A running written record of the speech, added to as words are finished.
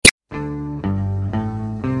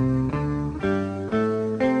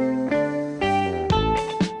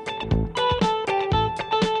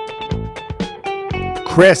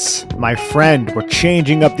Chris, my friend, we're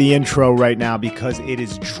changing up the intro right now because it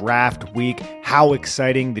is draft week. How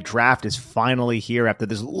exciting. The draft is finally here after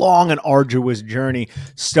this long and arduous journey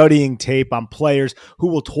studying tape on players who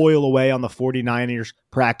will toil away on the 49ers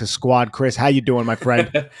practice squad. Chris, how you doing, my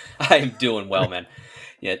friend? I'm doing well, man.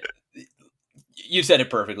 Yeah, you said it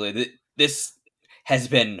perfectly. This has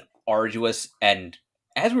been arduous, and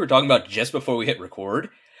as we were talking about just before we hit record,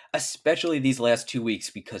 especially these last 2 weeks,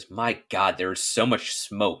 because my God, there is so much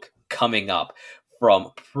smoke coming up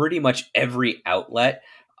from pretty much every outlet.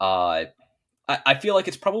 I feel like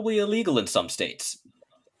it's probably illegal in some states.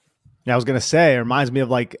 Yeah, I was going to say, it reminds me of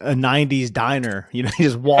like a 90s diner. You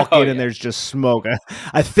just walk Oh in and yeah. there's just smoke.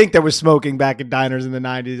 I think there was smoking back in diners in the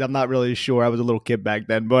 90s. I'm not really sure. I was a little kid back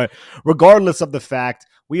then. But regardless of the fact,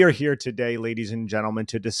 we are here today, ladies and gentlemen,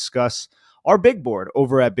 to discuss our big board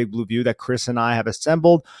over at Big Blue View that Chris and I have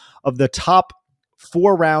assembled of the top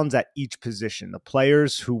 4 rounds at each position, the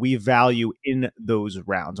players who we value in those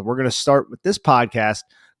rounds. And we're going to start with this podcast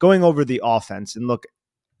going over the offense. And look,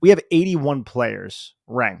 we have 81 players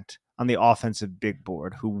ranked on the offensive big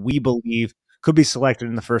board who we believe could be selected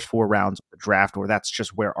in the first 4 rounds of the draft, or that's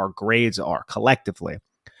just where our grades are collectively.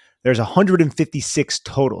 There's 156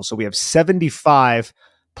 total. So we have 75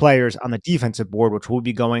 players on the defensive board, which we'll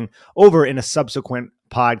be going over in a subsequent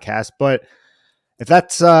podcast. But if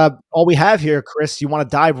that's all we have here, Chris, you want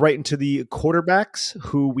to dive right into the quarterbacks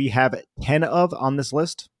who we have 10 of on this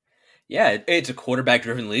list? Yeah, it's a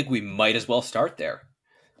quarterback-driven league. We might as well start there.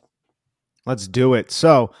 Let's do it.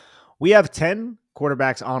 So we have 10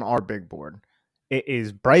 quarterbacks on our big board. It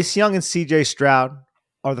is Bryce Young and CJ Stroud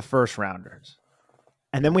are the first rounders.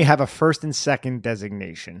 And then we have a first and second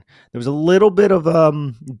designation. There was a little bit of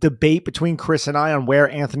debate between Chris and I on where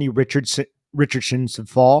Anthony Richardson should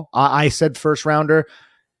fall. I said first rounder.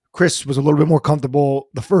 Chris was a little bit more comfortable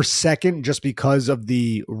the first, second, just because of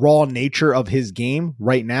the raw nature of his game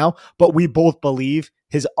right now. But we both believe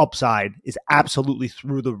his upside is absolutely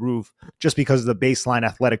through the roof just because of the baseline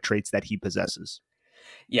athletic traits that he possesses.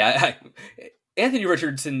 Yeah, Anthony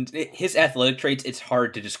Richardson, his athletic traits, it's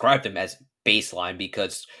hard to describe them as baseline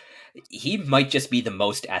because he might just be the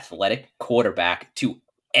most athletic quarterback to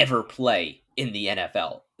ever play in the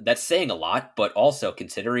NFL. That's saying a lot, but also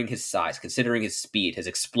considering his size, considering his speed, his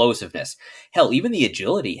explosiveness, hell, even the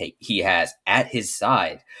agility he has at his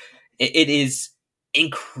side, it is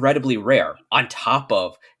incredibly rare. On top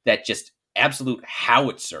of that, just absolute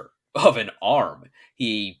howitzer of an arm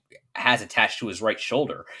he has attached to his right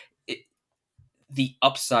shoulder. The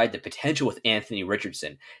upside, the potential with Anthony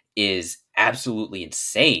Richardson is absolutely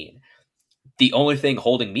insane. The only thing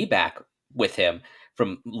holding me back with him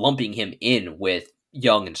from lumping him in with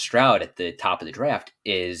Young and Stroud at the top of the draft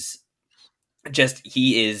is just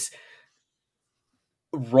he is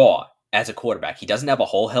raw as a quarterback. He doesn't have a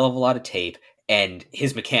whole hell of a lot of tape, and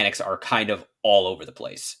his mechanics are kind of all over the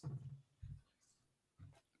place.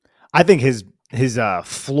 I think his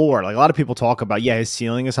floor, like a lot of people talk about, his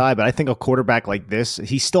ceiling is high, but I think a quarterback like this,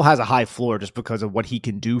 he still has a high floor just because of what he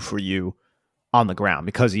can do for you on the ground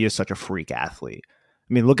because he is such a freak athlete.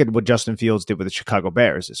 I mean, look at what Justin Fields did with the Chicago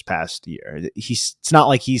Bears this past year. It's not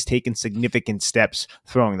like he's taken significant steps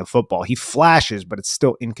throwing the football. He flashes, but it's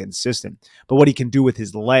still inconsistent. But what he can do with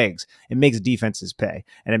his legs, it makes defenses pay.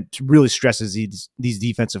 And it really stresses these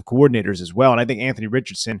defensive coordinators as well. And I think Anthony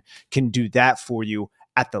Richardson can do that for you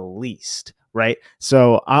at the least, right?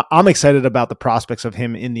 So I'm excited about the prospects of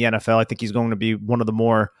him in the NFL. I think he's going to be one of the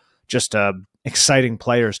more just exciting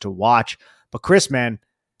players to watch. But Chris, man,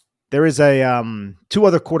 there is two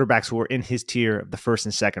other quarterbacks who are in his tier of the first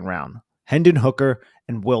and second round, Hendon Hooker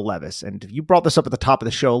and Will Levis. And you brought this up at the top of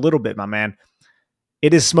the show a little bit, my man.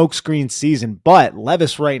 It is smokescreen season, but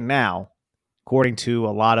Levis right now, according to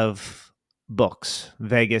a lot of books,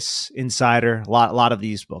 Vegas Insider, a lot of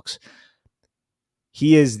these books,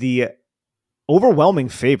 he is the overwhelming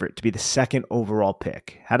favorite to be the second overall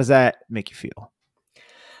pick. How does that make you feel?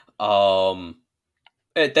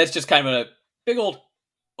 That's just kind of a big old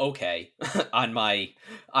okay on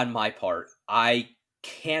my part. I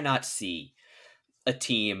cannot see a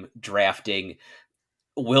team drafting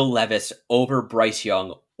Will Levis over Bryce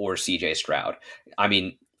Young or CJ Stroud. I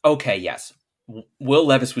mean, okay, yes. Will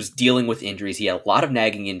Levis was dealing with injuries. He had a lot of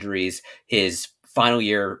nagging injuries his final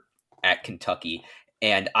year at Kentucky,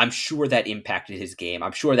 and I'm sure that impacted his game.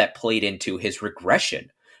 I'm sure that played into his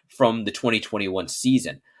regression from the 2021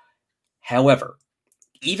 season. However,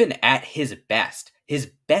 even at his best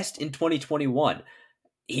in 2021,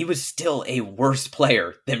 he was still a worse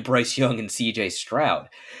player than Bryce Young and CJ Stroud.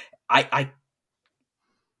 I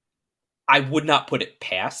would not put it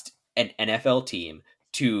past an NFL team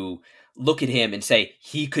to look at him and say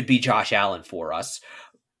he could be Josh Allen for us.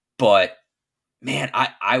 But man,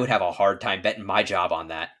 I would have a hard time betting my job on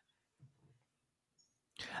that.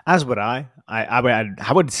 As would I.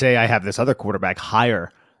 I would say I have this other quarterback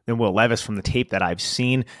higher than Will Levis from the tape that I've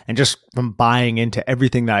seen, and just from buying into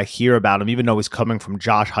everything that I hear about him, even though he's coming from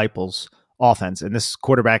Josh Heupel's offense. And this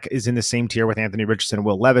quarterback is in the same tier with Anthony Richardson and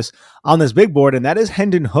Will Levis on this big board, and that is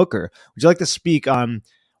Hendon Hooker. Would you like to speak on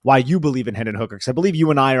why you believe in Hendon Hooker? Because I believe you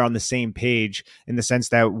and I are on the same page in the sense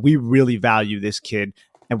that we really value this kid,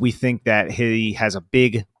 and we think that he has a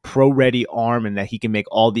big pro-ready arm and that he can make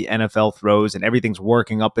all the NFL throws and everything's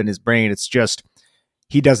working up in his brain. It's just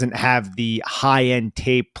he doesn't have the high-end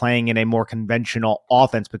tape playing in a more conventional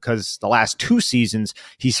offense because the last 2 seasons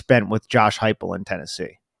he spent with Josh Heupel in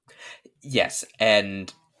Tennessee. Yes,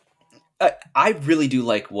 and I really do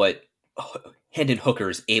like what Hendon Hooker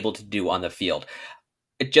is able to do on the field.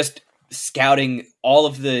 Just scouting all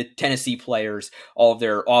of the Tennessee players, all of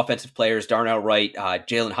their offensive players, Darnell Wright,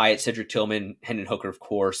 Jalen Hyatt, Cedric Tillman, Hendon Hooker, of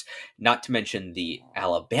course, not to mention the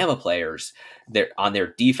Alabama players on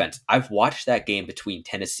their defense. I've watched that game between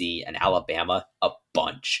Tennessee and Alabama a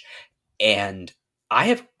bunch, and I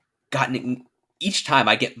have gotten, each time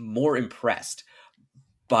I get more impressed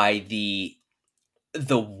by the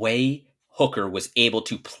way Hooker was able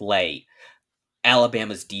to play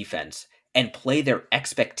Alabama's defense and play their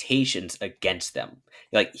expectations against them.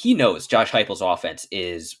 Like, he knows Josh Heupel's offense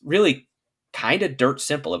is really kind of dirt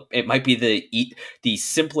simple. It might be the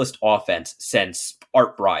simplest offense since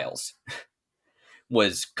Art Briles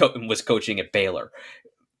was coaching at Baylor.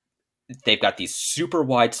 They've got these super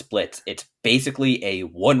wide splits. It's basically a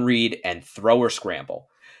one read and throw or scramble.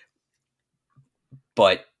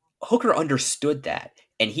 But Hooker understood that,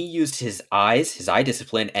 and he used his eyes, his eye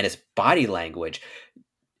discipline, and his body language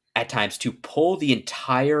at times to pull the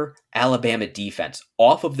entire Alabama defense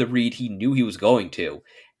off of the read he knew he was going to,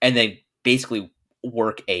 and then basically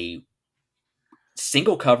work a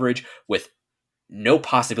single coverage with no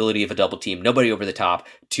possibility of a double team, nobody over the top,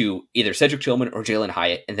 to either Cedric Tillman or Jalen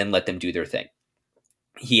Hyatt, and then let them do their thing.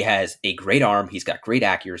 He has a great arm, he's got great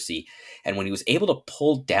accuracy, and when he was able to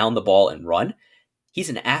pull down the ball and run, he's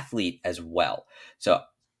an athlete as well. So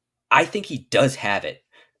I think he does have it.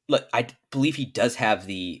 Look, I believe he does have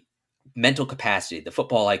the mental capacity, the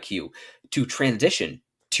football IQ to transition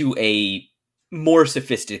to a more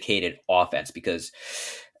sophisticated offense, because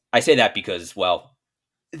I say that because, well,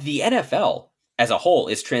 the NFL as a whole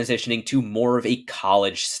is transitioning to more of a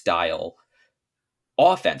college style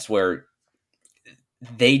offense where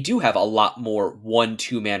they do have a lot more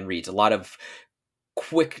 1-2 man reads, a lot of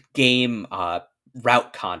quick game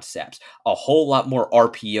route concepts, a whole lot more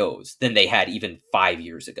RPOs than they had even 5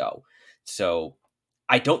 years ago. So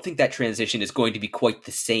I don't think that transition is going to be quite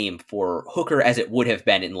the same for Hooker as it would have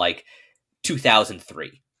been in like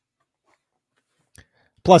 2003.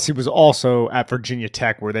 Plus, he was also at Virginia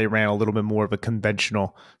Tech, where they ran a little bit more of a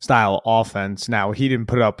conventional style offense. Now, he didn't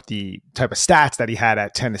put up the type of stats that he had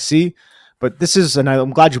at Tennessee, but this is, and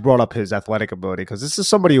I'm glad you brought up his athletic ability, because this is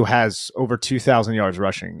somebody who has over 2,000 yards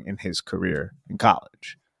rushing in his career in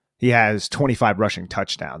college. He has 25 rushing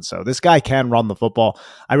touchdowns. So this guy can run the football.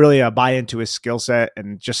 I really buy into his skill set,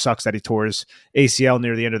 and it just sucks that he tore his ACL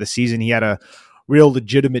near the end of the season. He had a real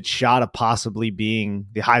legitimate shot of possibly being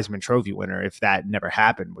the Heisman Trophy winner if that never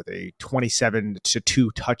happened, with a 27-2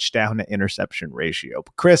 touchdown to interception ratio.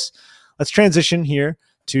 But Chris, let's transition here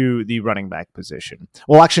to the running back position.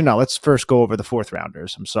 Well, actually, no, let's first go over the 4th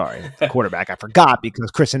rounders. I'm sorry, the quarterback. I forgot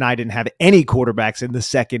because Chris and I didn't have any quarterbacks in the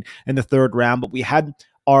 2nd and the 3rd round, but we had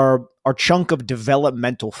our chunk of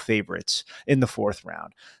developmental favorites in the 4th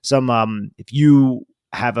round. Some, if you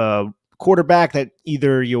have a quarterback that's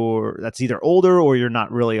either older or you're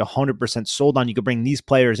not really 100% sold on, you could bring these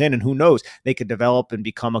players in, and who knows, they could develop and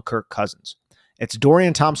become a Kirk Cousins. It's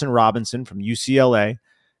Dorian Thompson-Robinson from UCLA,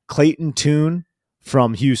 Clayton Tune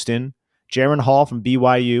from Houston, Jaron Hall from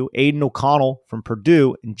BYU, Aiden O'Connell from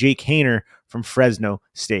Purdue, and Jake Haener from Fresno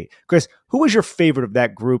State. Chris, who was your favorite of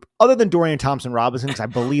that group other than Dorian Thompson-Robinson? Because I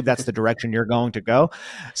believe that's the direction you're going to go.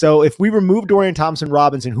 So if we remove Dorian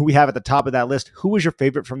Thompson-Robinson, who we have at the top of that list, who was your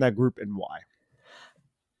favorite from that group and why?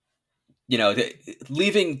 You know,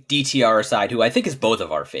 leaving DTR aside, who I think is both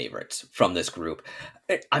of our favorites from this group,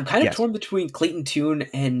 I'm kind of torn between Clayton Tune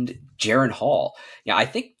and Jaron Hall. Yeah, I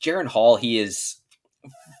think Jaron Hall, he is,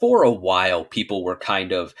 for a while, people were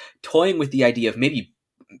kind of toying with the idea of maybe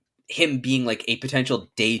him being like a potential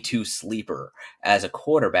day 2 sleeper as a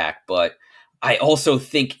quarterback, but I also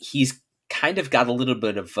think he's kind of got a little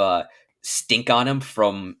bit of stink on him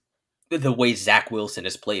from the way Zach Wilson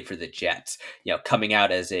has played for the Jets, you know, coming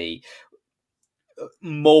out as a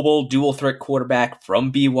mobile dual threat quarterback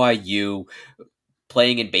from BYU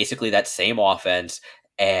playing in basically that same offense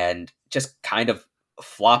and just kind of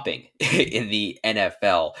flopping in the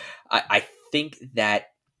NFL. I think that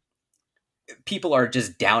people are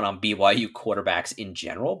just down on BYU quarterbacks in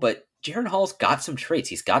general, but Jaren Hall's got some traits.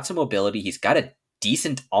 He's got some mobility. He's got a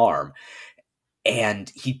decent arm,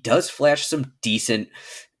 and he does flash some decent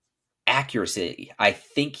accuracy. I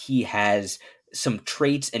think he has some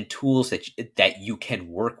traits and tools that you can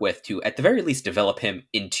work with to, at the very least, develop him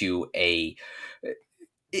into a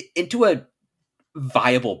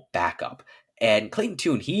viable backup. And Clayton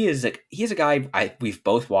Tune, he is a guy we've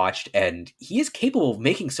both watched, and he is capable of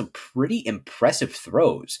making some pretty impressive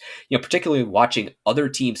throws. Particularly watching other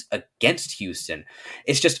teams against Houston,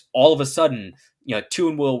 it's just all of a sudden,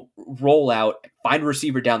 Tune will roll out, find a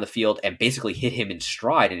receiver down the field, and basically hit him in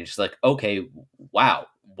stride. And it's just like, okay, wow,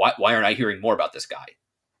 why aren't I hearing more about this guy?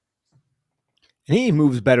 And he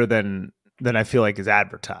moves better than I feel like is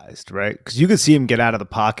advertised, right? Because you could see him get out of the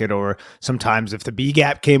pocket, or sometimes if the B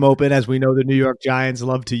gap came open, as we know the New York Giants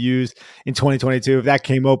love to use in 2022, if that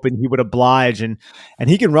came open, he would oblige, and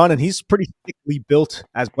he can run, and he's pretty thickly built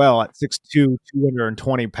as well at 6'2",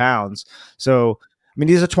 220 pounds. So, I mean,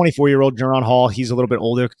 he's a 24-year-old Jaren Hall. He's a little bit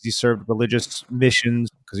older because he served religious missions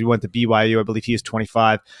because he went to BYU. I believe he is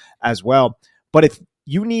 25 as well. But if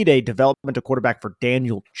you need a developmental quarterback for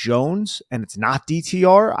Daniel Jones, and it's not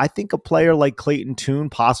DTR, I think a player like Clayton Tune,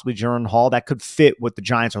 possibly Jaren Hall, that could fit what the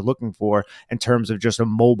Giants are looking for in terms of just a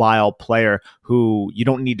mobile player who you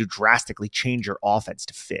don't need to drastically change your offense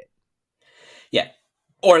to fit. Yeah.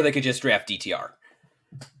 Or they could just draft DTR.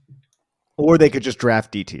 Or they could just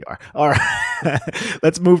draft DTR. All right.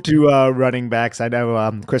 Let's move to running backs. I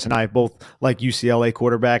know Chris and I both like UCLA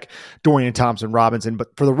quarterback Dorian Thompson-Robinson,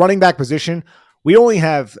 but for the running back position, we only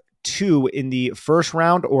have two in the first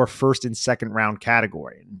round or first and second round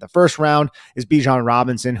category. The first round is Bijan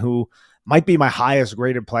Robinson, who might be my highest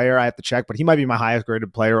graded player. I have to check, but he might be my highest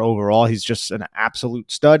graded player overall. He's just an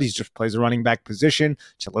absolute stud. He just plays the running back position.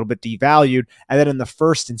 It's a little bit devalued. And then in the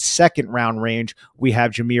first and second round range, we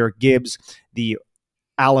have Jahmyr Gibbs, the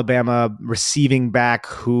Alabama receiving back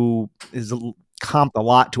who is comped a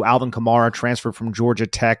lot to Alvin Kamara, transferred from Georgia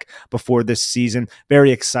Tech before this season.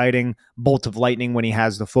 Very exciting bolt of lightning when he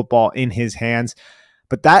has the football in his hands.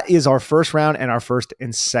 But that is our first round and our first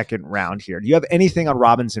and second round here. Do you have anything on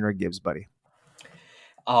Robinson or Gibbs, buddy?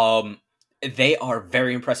 They are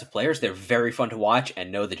very impressive players. They're very fun to watch,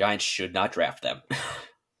 and no, the Giants should not draft them.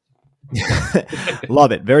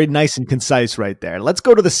 Love it. Very nice and concise right there. Let's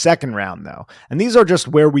go to the second round, though. And these are just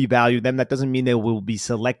where we value them. That doesn't mean they will be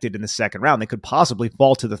selected in the second round. They could possibly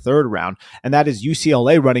fall to the third round. And that is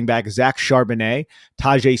UCLA running back Zach Charbonnet,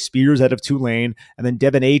 Tyjae Spears out of Tulane, and then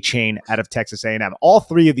Devin Achane out of Texas A&M. All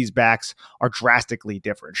three of these backs are drastically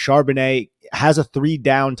different. Charbonnet has a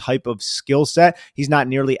 3-down type of skill set. He's not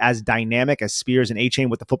nearly as dynamic as Spears and Achane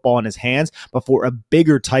with the football in his hands, but for a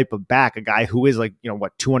bigger type of back, a guy who is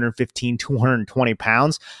 215, 220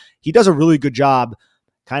 pounds, he does a really good job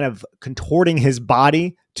kind of contorting his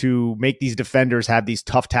body to make these defenders have these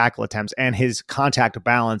tough tackle attempts, and his contact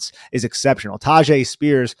balance is exceptional. Tyjae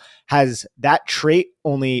Spears has that trait,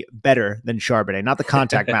 only better than Charbonnet. Not the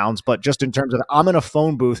contact balance, but just in terms of, I'm in a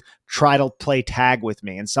phone booth, try to play tag with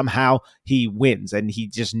me, and somehow he wins, and he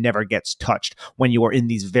just never gets touched when you are in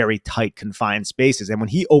these very tight, confined spaces. And when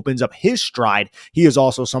he opens up his stride, he is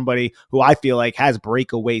also somebody who I feel like has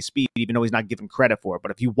breakaway speed, even though he's not given credit for it.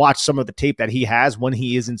 But if you watch some of the tape that he has when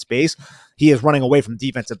he is in space, he is running away from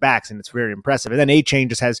defensive backs, and it's very impressive. And then Achane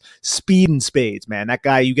just has speed and spades, man. That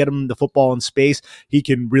guy, you get him the football in space, he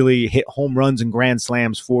can really hit home runs and grand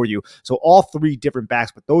slams for you. So all three different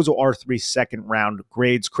backs, but those are our 3 second round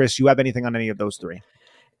grades. Chris, you have anything on any of those three?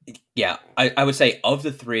 Yeah, I would say of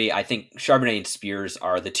the three, I think Charbonnet and Spears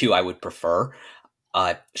are the two I would prefer.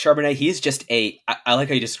 Charbonnet, he's just I like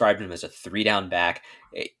how you described him as a 3-down back.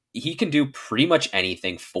 He can do pretty much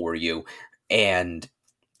anything for you. And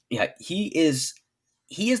yeah, he is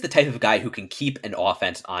the type of guy who can keep an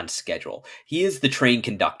offense on schedule. He is the train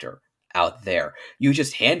conductor out there. You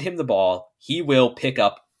just hand him the ball, he will pick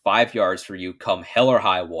up 5 yards for you come hell or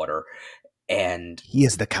high water. And he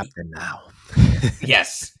is the captain now.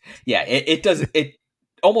 Yes. Yeah, it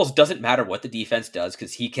almost doesn't matter what the defense does,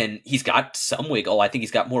 because he's got some wiggle. I think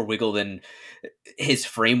he's got more wiggle than his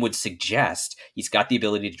frame would suggest. He's got the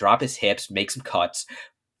ability to drop his hips, make some cuts,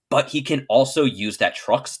 but he can also use that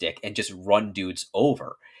truck stick and just run dudes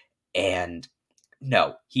over. And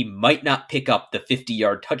no, he might not pick up the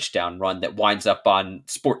 50-yard touchdown run that winds up on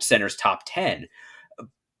SportsCenter's top 10,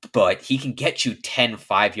 but he can get you 10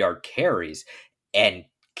 5-yard carries and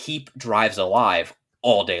keep drives alive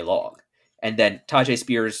all day long. And then Tajay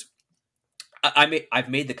Spears, I've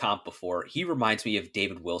made the comp before. He reminds me of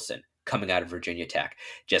David Wilson coming out of Virginia Tech.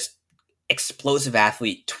 Just explosive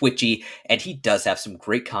athlete, twitchy, and he does have some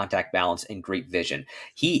great contact balance and great vision.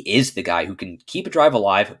 He is the guy who can keep a drive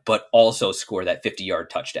alive, but also score that 50-yard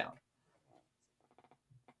touchdown.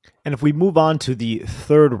 And if we move on to the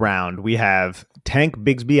third round, we have Tank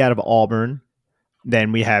Bigsby out of Auburn.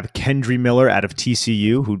 Then we have Kendre Miller out of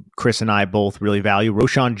TCU, who Chris and I both really value.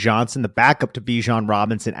 Roschon Johnson, the backup to Bijan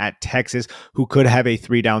Robinson at Texas, who could have a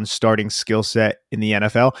 3-down starting skill set in the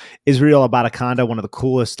NFL. Israel Abanikanda, one of the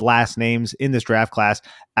coolest last names in this draft class,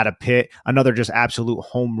 out of Pitt. Another just absolute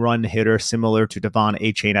home run hitter, similar to Devon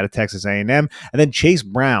Achane out of Texas A&M. And then Chase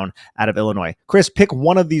Brown out of Illinois. Chris, pick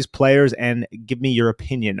one of these players and give me your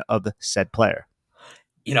opinion of the said player.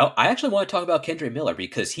 I actually want to talk about Kendre Miller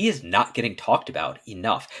because he is not getting talked about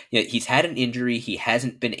enough. He's had an injury. He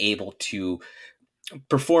hasn't been able to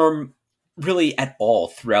perform really at all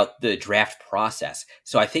throughout the draft process.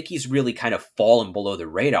 So I think he's really kind of fallen below the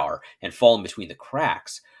radar and fallen between the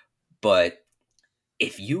cracks. But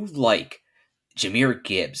if you like Jahmyr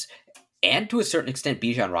Gibbs and to a certain extent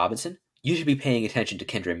Bijan Robinson, you should be paying attention to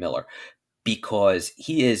Kendre Miller, because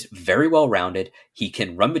he is very well-rounded. He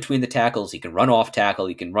can run between the tackles. He can run off tackle.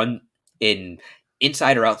 He can run in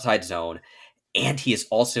inside or outside zone. And he is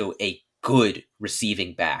also a good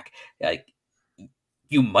receiving back. Like,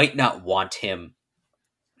 you might not want him,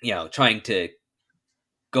 trying to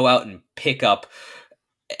go out and pick up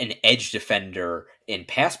an edge defender in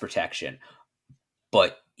pass protection,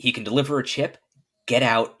 but he can deliver a chip, get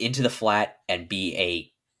out into the flat, and be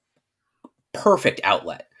a perfect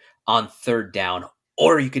outlet on third down,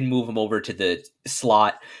 or you can move him over to the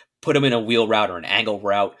slot, put him in a wheel route or an angle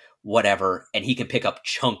route, whatever, and he can pick up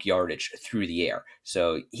chunk yardage through the air.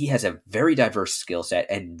 So he has a very diverse skill set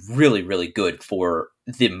and really, really good for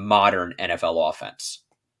the modern NFL offense.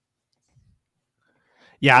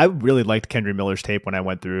 Yeah, I really liked Kendre Miller's tape when I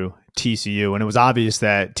went through TCU, and it was obvious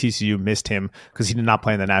that TCU missed him because he did not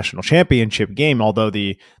play in the national championship game, although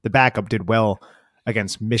the backup did well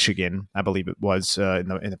against Michigan, I believe it was in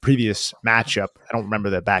the previous matchup. I don't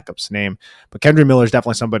remember the backup's name, but Kendre Miller is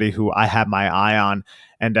definitely somebody who I have my eye on.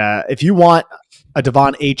 And if you want a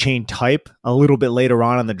Devon Achane type a little bit later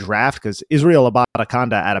on in the draft, because Israel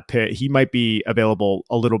Abanikanda out of Pitt, he might be available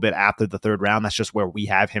a little bit after the third round. That's just where we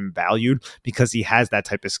have him valued, because he has that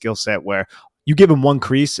type of skill set where you give him one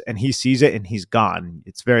crease and he sees it and he's gone.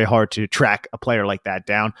 It's very hard to track a player like that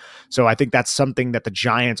down. So I think that's something that the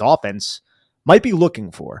Giants offense might be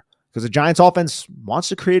looking for, because the Giants offense wants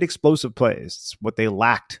to create explosive plays. It's what they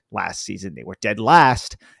lacked last season. They were dead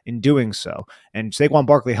last in doing so. And Saquon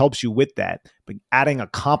Barkley helps you with that. But adding a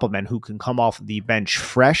complement who can come off the bench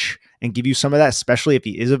fresh and give you some of that, especially if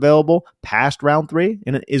he is available past round 3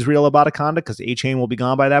 in an Israel Abanikanda, because Achane will be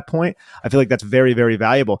gone by that point. I feel like that's very, very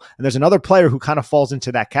valuable. And there's another player who kind of falls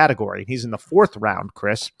into that category. He's in the 4th round,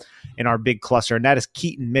 Chris, in our big cluster, and that is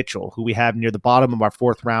Keaton Mitchell, who we have near the bottom of our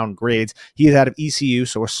 4th round grades. He is out of ECU,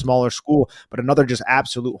 so a smaller school, but another just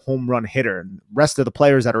absolute home run hitter. And the rest of the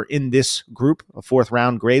players that are in this group of 4th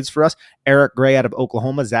round grades for us: Eric Gray out of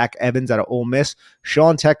Oklahoma, Zach Evans out of Ole Miss,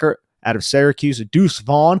 Sean Tucker out of Syracuse, Deuce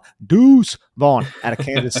Vaughn out of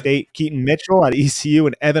Kansas State, Keaton Mitchell out of ECU,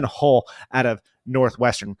 and Evan Hull out of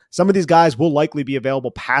Northwestern. Some of these guys will likely be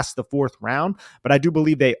available past the 4th round, but I do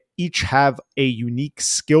believe they each have a unique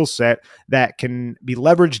skill set that can be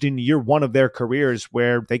leveraged in year 1 of their careers,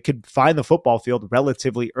 where they could find the football field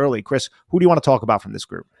relatively early. Chris, who do you want to talk about from this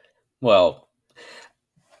group? Well,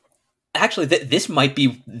 actually, this might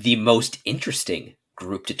be the most interesting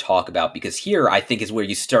group to talk about, because here I think is where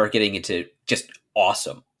you start getting into just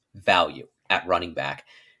awesome value at running back.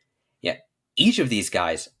 Yeah, each of these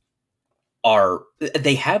guys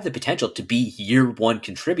they have the potential to be year 1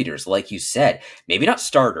 contributors, like you said. Maybe not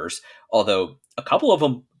starters, although a couple of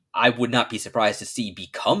them I would not be surprised to see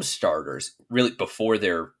become starters really before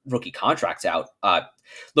their rookie contracts out.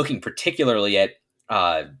 Looking particularly at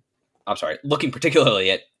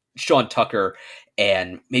Sean Tucker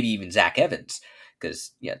and maybe even Zach Evans,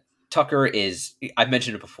 because Tucker is, I've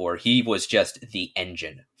mentioned it before, he was just the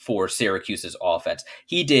engine for Syracuse's offense.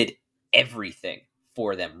 He did everything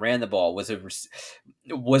for them, ran the ball, was a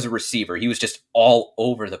receiver. He was just all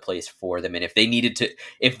over the place for them. And if they needed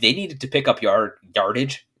to pick up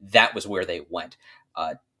yardage, that was where they went.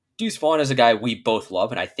 Deuce Vaughn is a guy we both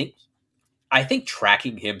love, and I think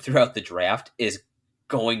tracking him throughout the draft is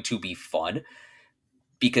going to be fun,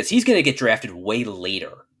 because he's going to get drafted way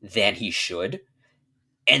later than he should.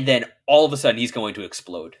 And then all of a sudden he's going to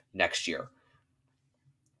explode next year.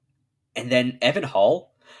 And then Evan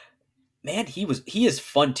Hull, man, he is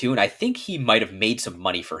fun too, and I think he might have made some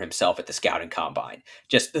money for himself at the scouting combine.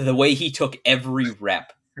 Just the way he took every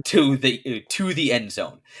rep to the end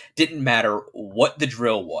zone. Didn't matter what the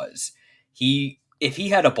drill was. If he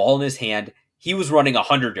had a ball in his hand, he was running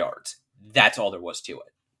 100 yards. That's all there was to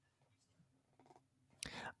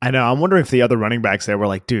I know. I'm wondering if the other running backs there were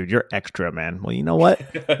like, dude, you're extra, man. Well, you know what?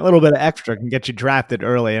 A little bit of extra can get you drafted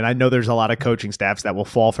early. And I know there's a lot of coaching staffs that will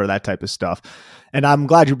fall for that type of stuff. And I'm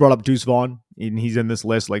glad you brought up Deuce Vaughn. And he's in this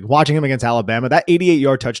list. Like watching him against Alabama, that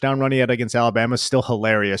 88-yard touchdown run he had against Alabama is still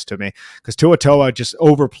hilarious to me because Tua Toa just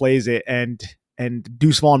overplays it and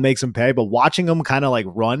Deuce Vaughn makes him pay. But watching him kind of like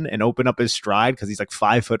run and open up his stride because he's like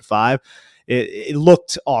 5'5", it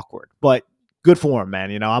looked awkward. But good for him,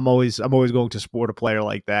 man. You know, I'm always going to support a player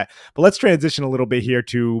like that. But let's transition a little bit here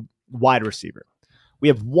to wide receiver. We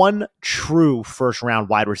have one true first round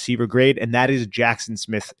wide receiver grade, and that is Jackson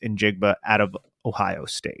Smith-Njigba out of Ohio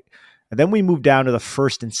State. And then we move down to the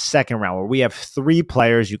first and second round where we have three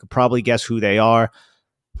players. You could probably guess who they are.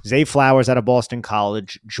 Zay Flowers out of Boston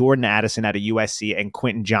College, Jordan Addison out of USC, and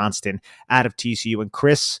Quentin Johnston out of TCU. And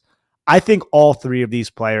Chris, I think all three of these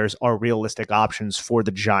players are realistic options for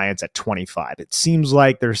the Giants at 25. It seems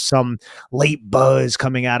like there's some late buzz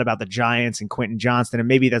coming out about the Giants and Quentin Johnston, and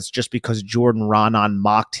maybe that's just because Jordan Raanan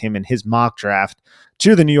mocked him in his mock draft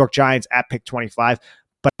to the New York Giants at pick 25.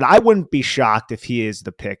 But I wouldn't be shocked if he is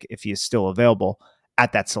the pick, if he is still available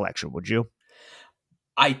at that selection. Would you?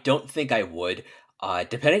 I don't think I would.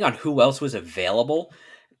 Depending on who else was available,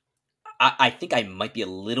 I think I might be a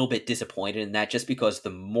little bit disappointed in that just because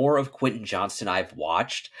the more of Quentin Johnston I've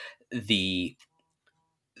watched, the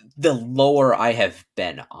lower I have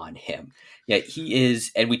been on him. Yeah, he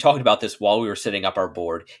is, and we talked about this while we were setting up our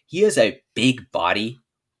board. He is a big body,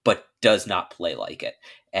 but does not play like it.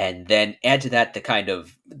 And then add to that the kind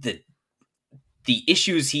of the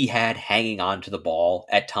issues he had hanging on to the ball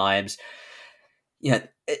at times. Yeah,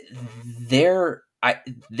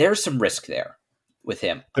 there's some risk there with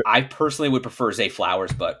him. I personally would prefer Zay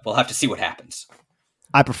Flowers, but we'll have to see what happens.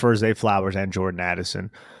 I prefer Zay Flowers and Jordan Addison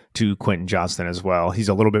to Quentin Johnston as well. He's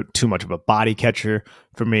a little bit too much of a body catcher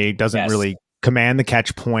for me. Doesn't really command the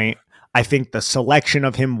catch point. I think the selection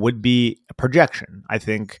of him would be a projection. I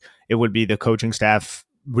think it would be the coaching staff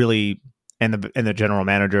really and the general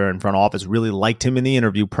manager and front office really liked him in the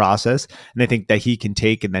interview process. And they think that he can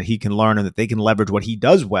take and that he can learn and that they can leverage what he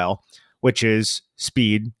does well, which is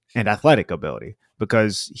speed and athletic ability,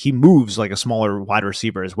 because he moves like a smaller wide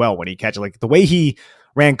receiver as well when he catches. Like the way he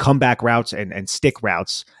ran comeback routes and stick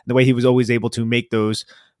routes, the way he was always able to make those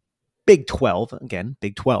Big 12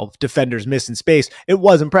 defenders miss in space. It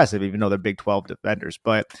was impressive, even though they're Big 12 defenders.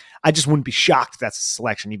 But I just wouldn't be shocked if that's a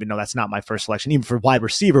selection, even though that's not my first selection, even for wide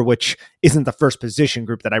receiver, which isn't the first position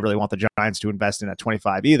group that I really want the Giants to invest in at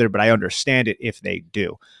 25 either. But I understand it if they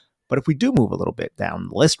do. But if we do move a little bit down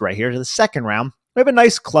the list right here to the second round, we have a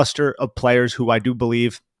nice cluster of players who I do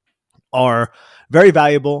believe are very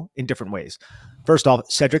valuable in different ways. First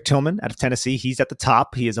off, Cedric Tillman out of Tennessee. He's at the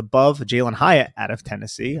top. He is above Jalen Hyatt out of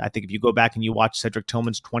Tennessee. I think if you go back and you watch Cedric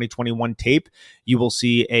Tillman's 2021 tape, you will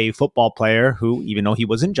see a football player who, even though he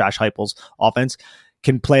was in Josh Heupel's offense,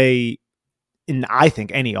 can play in, I think,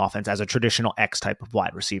 any offense as a traditional X type of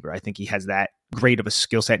wide receiver. I think he has that great of a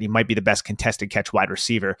skill set, and he might be the best contested catch wide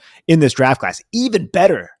receiver in this draft class. Even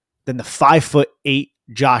better than the 5'8"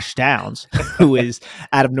 Josh Downs, who is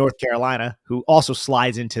out of North Carolina, who also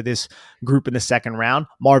slides into this group in the second round.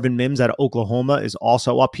 Marvin Mims out of Oklahoma is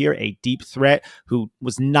also up here, a deep threat who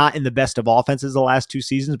was not in the best of offenses the last two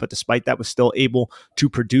seasons, but despite that was still able to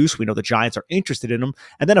produce. We know the Giants are interested in him.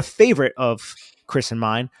 And then a favorite of Chris and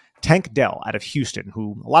mine, Tank Dell out of Houston,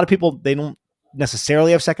 who a lot of people, they don't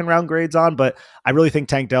necessarily have second round grades on, but I really think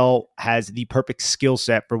Tank Dell has the perfect skill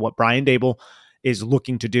set for what Brian Daboll is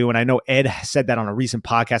looking to do. And I know Ed said that on a recent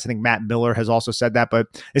podcast. I think Matt Miller has also said that, but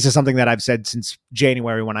this is something that I've said since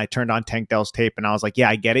January when I turned on Tank Dell's tape and I was like, yeah,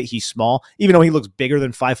 I get it. He's small, even though he looks bigger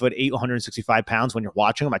than 5'8", 165 pounds when you're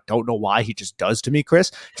watching him. I don't know why. He just does to me, Chris.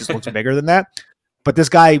 Just looks bigger than that. But this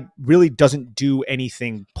guy really doesn't do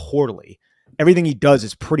anything poorly. Everything he does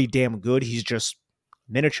is pretty damn good. He's just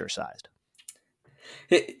miniature sized.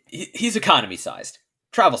 He's economy sized,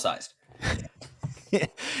 travel sized.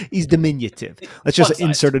 He's diminutive. Let's just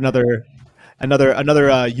insert another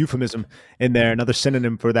euphemism in there, another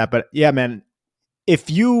synonym for that. But yeah, man, if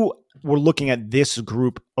you were looking at this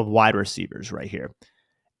group of wide receivers right here,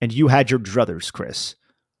 and you had your druthers, Chris,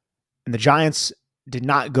 and the Giants did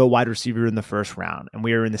not go wide receiver in the first round, and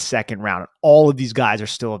we are in the second round, all of these guys are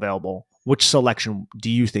still available, which selection do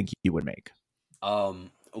you think you would make?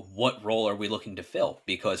 What role are we looking to fill?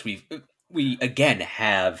 Because we again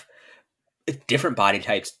have different body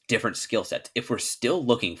types, different skill sets. If we're still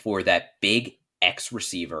looking for that big X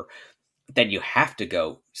receiver, then you have to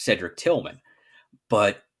go Cedric Tillman.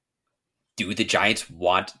 But do the Giants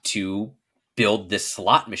want to build this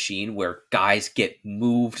slot machine where guys get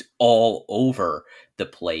moved all over the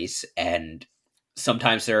place, and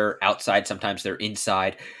sometimes they're outside, sometimes they're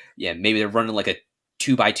inside? Yeah, maybe they're running like a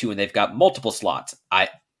 2x2 and they've got multiple slots. I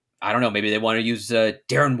don't know. Maybe they want to use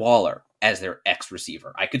Darren Waller as their X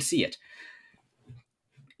receiver. I could see it.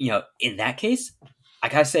 In that case, I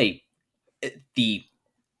gotta say, the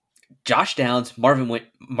Josh Downs,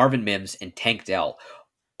 Marvin Mims, and Tank Dell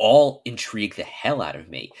all intrigue the hell out of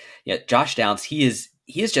me. Josh Downs, he is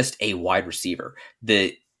just a wide receiver.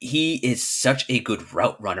 He is such a good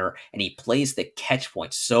route runner, and he plays the catch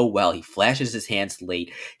point so well. He flashes his hands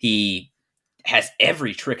late. He has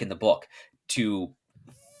every trick in the book to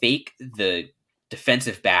fake the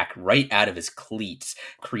defensive back right out of his cleats,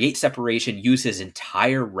 create separation, use his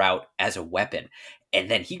entire route as a weapon, and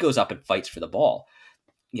then he goes up and fights for the ball.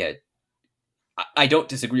 Yeah, I don't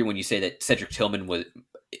disagree when you say that Cedric Tillman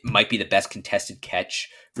might be the best contested catch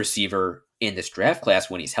receiver in this draft class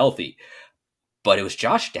when he's healthy. But it was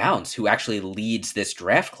Josh Downs who actually leads this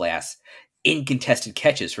draft class in contested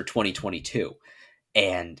catches for 2022.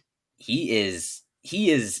 And he is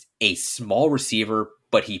a small receiver,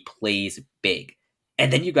 but he plays big.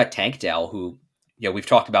 And then you've got Tank Dell, who, we've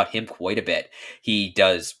talked about him quite a bit. He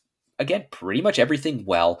does, again, pretty much everything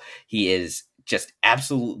well. He is just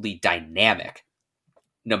absolutely dynamic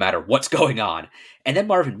no matter what's going on. And then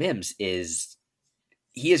Marvin Mims is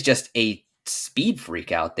just a speed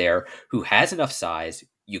freak out there who has enough size.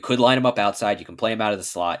 You could line him up outside. You can play him out of the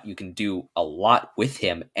slot. You can do a lot with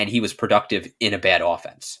him. And he was productive in a bad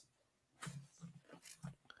offense.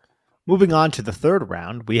 Moving on to the third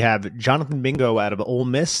round, we have Jonathan Mingo out of Ole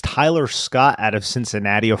Miss, Tyler Scott out of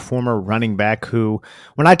Cincinnati, a former running back who,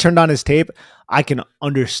 when I turned on his tape, I can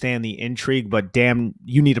understand the intrigue, but damn,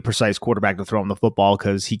 you need a precise quarterback to throw him the football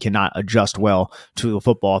because he cannot adjust well to the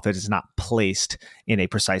football if it is not placed in a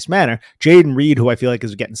precise manner. Jaden Reed, who I feel like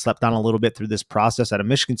is getting slept on a little bit through this process out of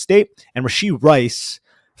Michigan State, and Rashee Rice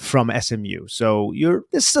from SMU. So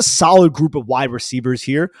this is a solid group of wide receivers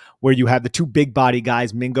here where you have the two big body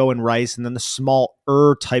guys, Mingo and Rice, and then the small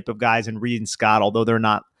type of guys in Reed and Scott, although they're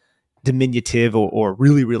not diminutive or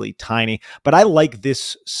really, really tiny. But I like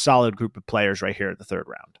this solid group of players right here in the third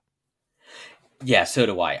round. Yeah, so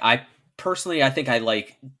do I. I think I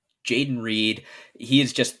like Jaden Reed. He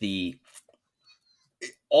is just the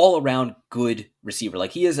all-around good receiver.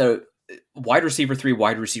 Like, he is a wide receiver 3,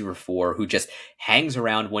 wide receiver 4 who just hangs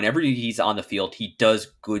around. Whenever he's on the field, he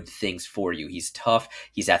does good things for you. He's tough.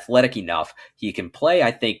 He's athletic enough. He can play.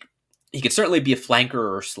 I think he could certainly be a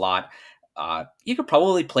flanker or slot. He could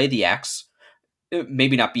probably play the X.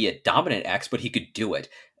 Maybe not be a dominant X, but he could do it.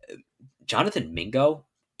 Jonathan Mingo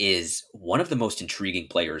is one of the most intriguing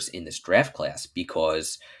players in this draft class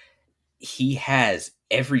because he has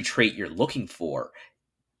every trait you're looking for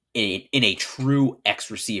in a true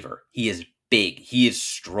X receiver. He is big. He is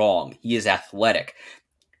strong. He is athletic.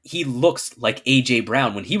 He looks like AJ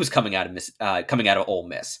Brown when he was coming out of Ole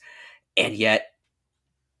Miss, and yet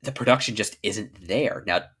the production just isn't there.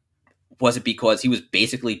 Now, was it because he was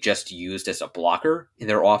basically just used as a blocker in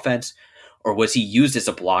their offense, or was he used as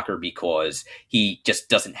a blocker because he just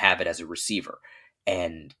doesn't have it as a receiver?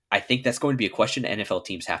 And I think that's going to be a question NFL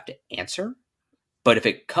teams have to answer. But if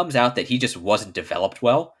it comes out that he just wasn't developed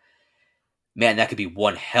well, man, that could be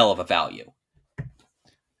one hell of a value.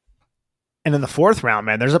 And in the fourth round,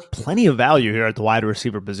 man, there's plenty of value here at the wide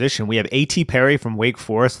receiver position. We have A.T. Perry from Wake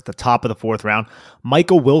Forest at the top of the fourth round.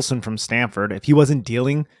 Michael Wilson from Stanford. If he wasn't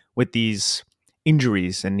dealing with these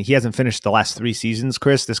injuries and he hasn't finished the last 3 seasons,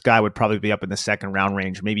 Chris, this guy would probably be up in the second round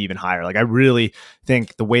range, maybe even higher. Like, I really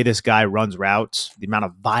think the way this guy runs routes, the amount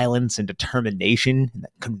of violence and determination and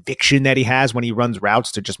conviction that he has when he runs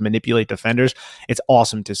routes to just manipulate defenders, it's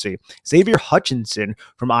awesome to see. Xavier Hutchinson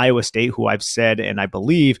from Iowa State, who I've said and I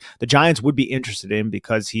believe the Giants would be interested in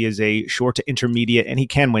because he is a short to intermediate, and he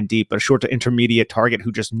can win deep, but a short to intermediate target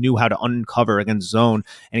who just knew how to uncover against zone,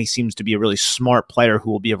 and he seems to be a really smart player who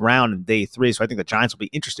will be around in day 3. So I think the Giants will be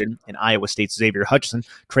interested in Iowa State's Xavier Hutchinson.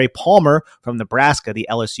 Trey Palmer from Nebraska, the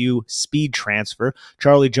LSU speed transfer.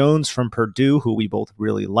 Charlie Jones from Purdue, who we both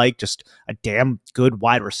really like, just a damn good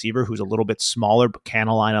wide receiver who's a little bit smaller but can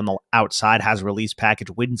align on the outside, has a release package,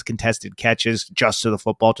 wins contested catches, adjusts to the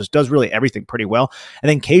football, just does really everything pretty well. And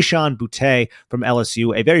then Kayshon Boutte from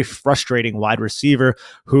LSU, a very frustrating wide receiver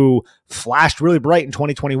who flashed really bright in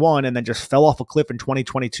 2021 and then just fell off a cliff in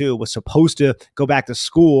 2022, was supposed to go back to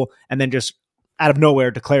school and then just out of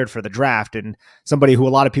nowhere declared for the draft, and somebody who a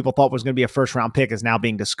lot of people thought was going to be a first round pick is now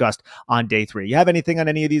being discussed on day 3. You have anything on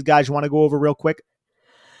any of these guys you want to go over real quick?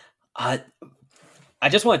 I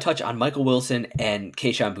just want to touch on Michael Wilson and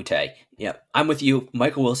Kayshon Boutte. Yeah, I'm with you.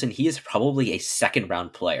 Michael Wilson, he is probably a second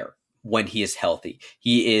round player when he is healthy.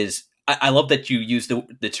 He is, I love that you use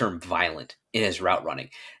the term violent in his route running.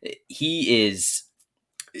 He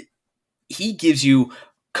gives you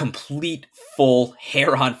complete, full,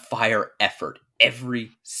 hair on fire effort every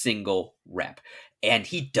single rep. And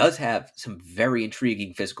he does have some very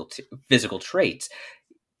intriguing physical traits.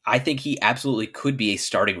 I think he absolutely could be a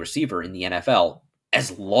starting receiver in the NFL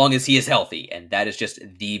as long as he is healthy. And that is just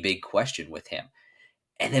the big question with him.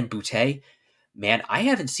 And then Boutte, man, I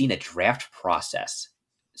haven't seen a draft process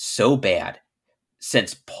so bad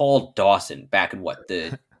since Paul Dawson back in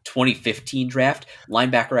the 2015 draft,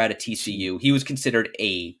 linebacker out of TCU. He was considered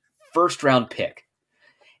a first round pick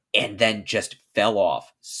and then just fell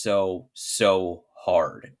off so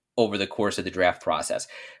hard over the course of the draft process.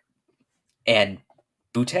 And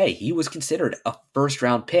Boutte, he was considered a first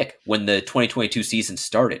round pick when the 2022 season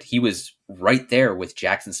started. He was right there with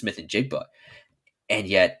Jackson Smith-Njigba. And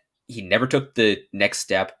yet he never took the next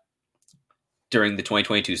step during the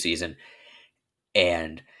 2022 season.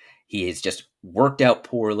 And he has just worked out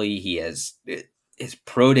poorly. His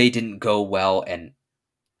pro day didn't go well. And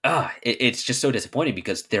it's just so disappointing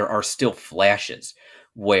because there are still flashes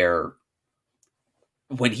where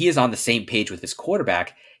when he is on the same page with his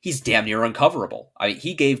quarterback, he's damn near uncoverable. I mean,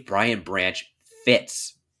 he gave Brian Branch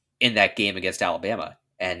fits in that game against Alabama.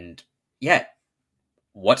 And yet,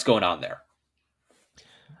 what's going on there?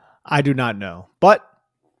 I do not know. But,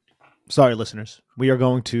 sorry, listeners, we are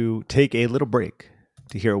going to take a little break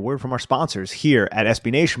to hear a word from our sponsors here at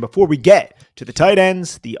SB Nation before we get to the tight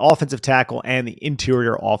ends, the offensive tackle, and the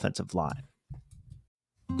interior offensive line.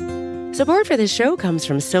 Support for this show comes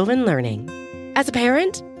from Sylvan Learning. As a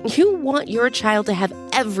parent, you want your child to have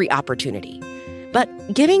every opportunity, but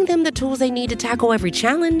giving them the tools they need to tackle every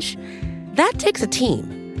challenge, that takes a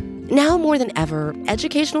team. Now more than ever,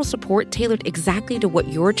 educational support tailored exactly to what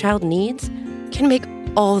your child needs can make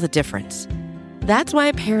all the difference. That's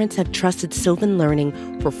why parents have trusted Sylvan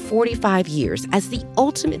Learning for 45 years as the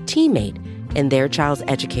ultimate teammate in their child's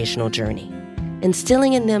educational journey,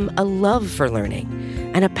 instilling in them a love for learning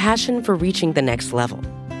and a passion for reaching the next level.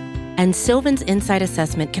 And Sylvan's Insight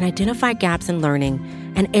Assessment can identify gaps in learning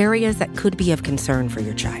and areas that could be of concern for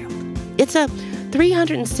your child. It's a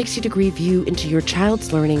 360-degree view into your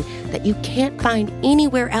child's learning that you can't find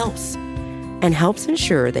anywhere else, and helps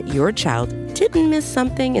ensure that your child didn't miss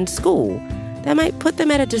something in school that might put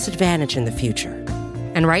them at a disadvantage in the future.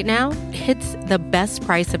 And right now, it's the best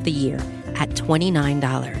price of the year at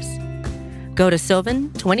 $29. Go to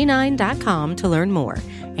sylvan29.com to learn more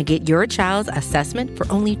and get your child's assessment for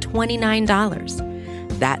only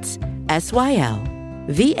 $29. That's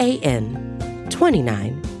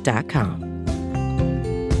SYLVAN29.com.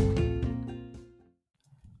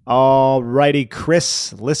 All righty,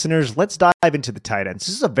 Chris, listeners, let's dive into the tight ends.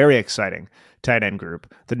 This is a very exciting tight end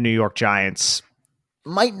group the New York Giants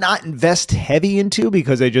might not invest heavy into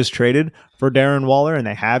because they just traded for Darren Waller and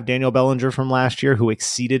they have Daniel Bellinger from last year who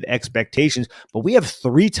exceeded expectations. But we have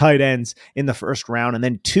 3 tight ends in the first round and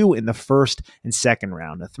then 2 in the first and second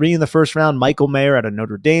round. The 3 in the first round, Michael Mayer out of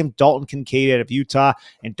Notre Dame, Dalton Kincaid out of Utah,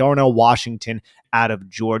 and Darnell Washington out of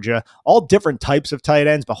Georgia. All different types of tight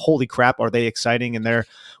ends, but holy crap, are they exciting in there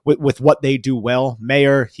with what they do well.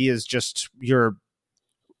 Mayer, he is just your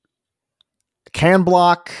can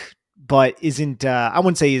block, but isn't, I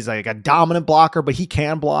wouldn't say he's like a dominant blocker, but he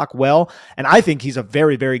can block well. And I think he's a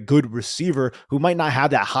very, very good receiver who might not have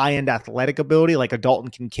that high-end athletic ability like a Dalton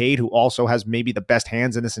Kincaid, who also has maybe the best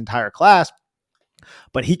hands in this entire class.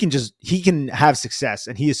 But he can have success,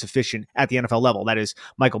 and he is sufficient at the NFL level. That is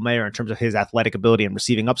Michael Mayer in terms of his athletic ability and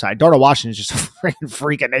receiving upside. Darnell Washington is just a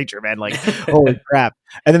freak of nature, man. Like, holy crap.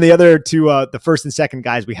 And then the other 2, the first and second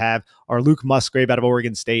guys we have are Luke Musgrave out of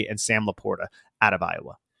Oregon State and Sam Laporta out of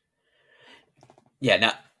Iowa. Yeah,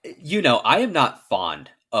 now, I am not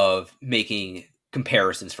fond of making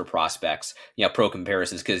comparisons for prospects, pro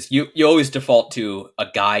comparisons, because you always default to a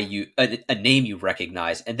guy a name you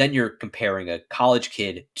recognize, and then you're comparing a college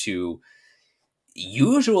kid to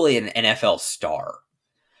usually an NFL star.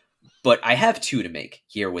 But I have 2 to make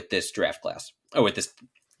here with this draft class, or with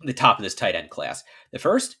the top of this tight end class. The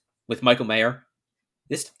first, with Michael Mayer,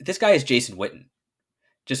 this guy is Jason Witten.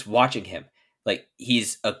 Just watching him, like,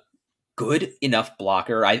 he's a good enough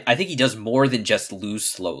blocker. I think he does more than just lose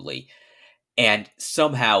slowly. And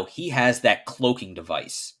somehow he has that cloaking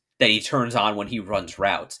device that he turns on when he runs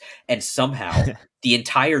routes. And somehow the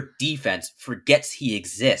entire defense forgets he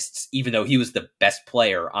exists, even though he was the best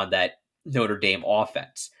player on that Notre Dame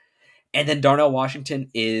offense. And then Darnell Washington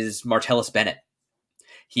is Martellus Bennett.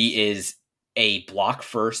 He is a block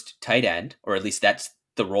first tight end, or at least that's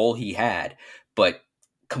the role he had, but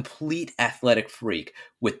complete athletic freak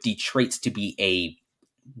with the traits to be a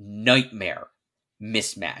nightmare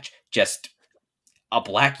mismatch. Just a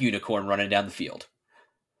black unicorn running down the field.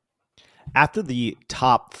 After the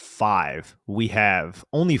top 5, we have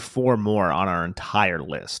only 4 more on our entire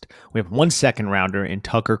list. We have 1 second rounder in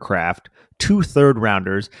Tucker Kraft, 2 third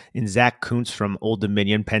rounders in Zach Kuntz from Old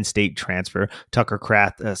Dominion, Penn State transfer, Tucker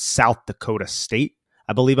Kraft, South Dakota State.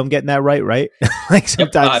 I believe I'm getting that right? Like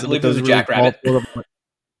sometimes I believe it was a Jackrabbit.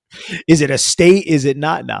 Is it a state? Is it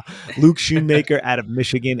not? No. Luke Schoonmaker out of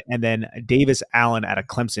Michigan, and then Davis Allen out of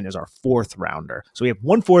Clemson is our 4th rounder. So we have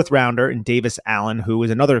 1 4th rounder in Davis Allen, who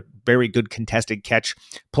is another very good contested catch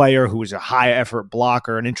player, who is a high effort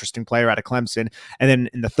blocker, an interesting player out of Clemson. And then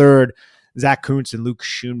in the 3rd, Zach Kuntz and Luke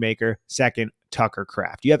Schoonmaker. 2nd, Tucker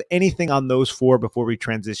Kraft. Do you have anything on those 4 before we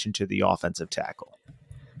transition to the offensive tackle?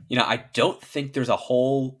 I don't think there's a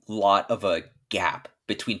whole lot of a gap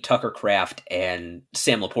between Tucker Kraft and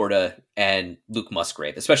Sam Laporta and Luke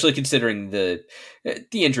Musgrave, especially considering the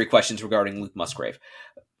injury questions regarding Luke Musgrave.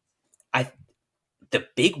 The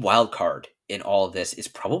big wild card in all of this is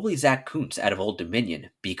probably Zach Kuntz out of Old Dominion,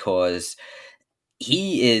 because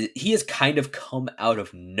he has kind of come out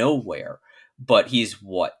of nowhere, but he's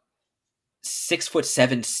 6'7",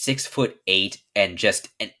 6'8", and just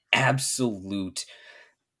an absolute,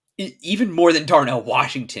 even more than Darnell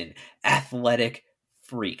Washington, athletic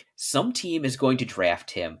freak. Some team is going to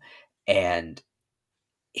draft him, and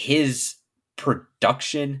his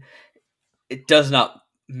production, it does not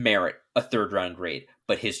merit a 3rd round grade,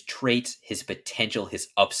 but his traits, his potential, his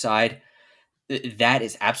upside, that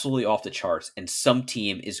is absolutely off the charts, and some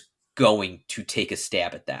team is going to take a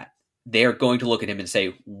stab at that. They're going to look at him and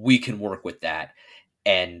say, we can work with that,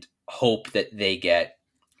 and hope that they get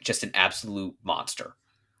just an absolute monster.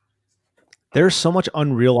 There's so much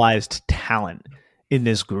unrealized talent in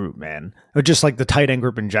this group, man. Or just like the tight end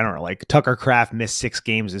group in general. Like Tucker Kraft missed 6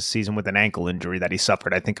 games this season with an ankle injury that he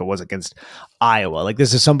suffered. I think it was against Iowa. Like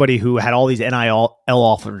this is somebody who had all these NIL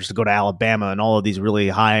offers to go to Alabama and all of these really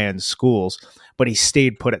high-end schools, but he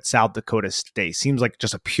stayed put at South Dakota State. Seems like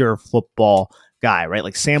just a pure football guy, right?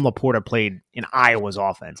 Like Sam Laporta played in Iowa's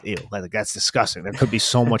offense. Ew, like that's disgusting. There could be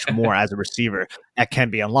so much more as a receiver that can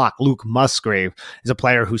be unlocked. Luke Musgrave is a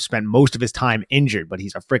player who spent most of his time injured, but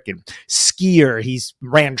he's a freaking skier. He's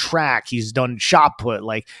ran track. He's done shot put.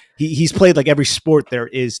 Like he's played like every sport there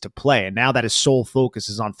is to play. And now that his sole focus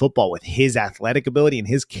is on football with his athletic ability and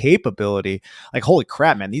his capability, like holy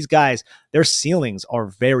crap, man, these guys, their ceilings are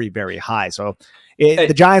very, very high. So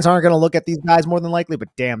the Giants aren't going to look at these guys more than likely,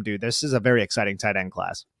 but damn, dude, this is a very exciting tight end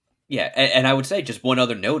class. Yeah, and I would say just one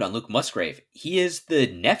other note on Luke Musgrave. He is the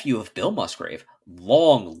nephew of Bill Musgrave,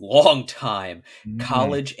 long time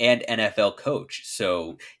college and NFL coach.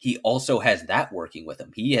 So he also has that working with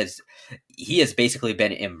him. He has basically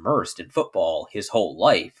been immersed in football his whole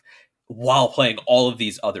life while playing all of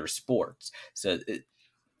these other sports. So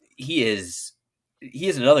he is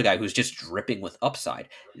another guy who's just dripping with upside.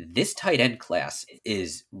 This tight end class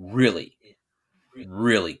is really,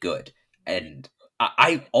 really good. And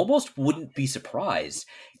I almost wouldn't be surprised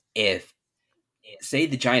if, say,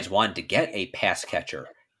 the Giants wanted to get a pass catcher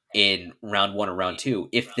in round 1 or round 2,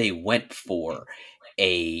 if they went for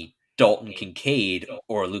a Dalton Kincaid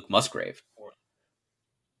or Luke Musgrave.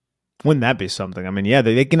 Wouldn't that be something? I mean, yeah,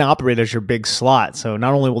 they can operate as your big slot. So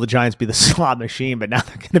not only will the Giants be the slot machine, but now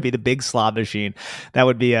they're going to be the big slot machine. That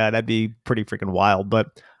would be that'd be pretty freaking wild.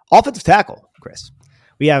 But offensive tackle, Chris,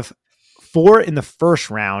 we have 4 in the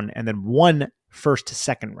 1st round and then 1 first to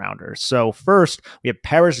second rounder. So first, we have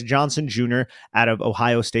Paris Johnson Jr. out of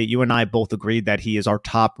Ohio State. You and I both agreed that he is our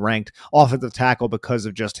top ranked offensive tackle because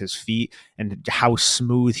of just his feet and how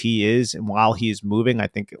smooth he is. And while he is moving, I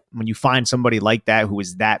think when you find somebody like that who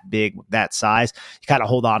is that big, that size, you kind of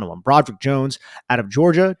hold on to him. Broderick Jones out of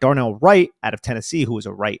Georgia, Darnell Wright out of Tennessee, who is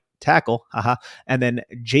a right tackle, and then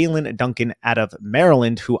Jalen Duncan out of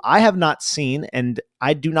Maryland, who I have not seen, and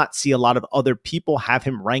I do not see a lot of other people have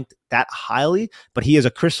him ranked that highly, but he is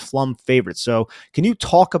a Chris Flum favorite. So can you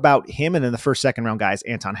talk about him? And then the first, second round guys,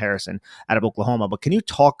 Anton Harrison out of Oklahoma, but can you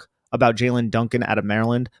talk about Jalen Duncan out of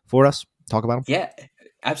Maryland for us? Talk about him? Yeah,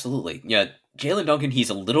 absolutely. Yeah, Jalen Duncan,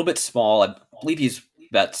 he's a little bit small. I believe he's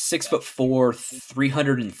about 6'4",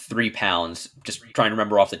 303 pounds, just trying to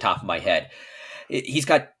remember off the top of my head. He's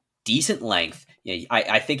got decent length,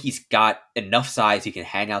 I think he's got enough size he can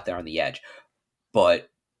hang out there on the edge. But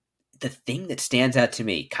the thing that stands out to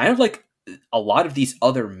me, kind of like a lot of these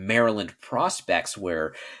other Maryland prospects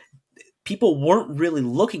where people weren't really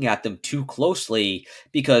looking at them too closely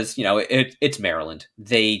because, it's Maryland.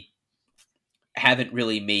 They haven't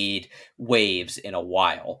really made waves in a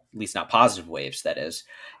while, at least not positive waves, that is.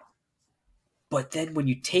 But then when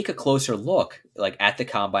you take a closer look, like at the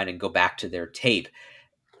combine and go back to their tape,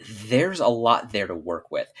 there's a lot there to work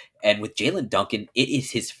with. And with Jalen Duncan, it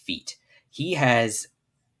is his feet.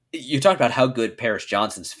 You talked about how good Paris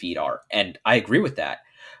Johnson's feet are, and I agree with that.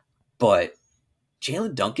 But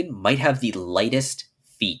Jalen Duncan might have the lightest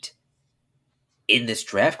feet in this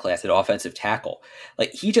draft class at offensive tackle.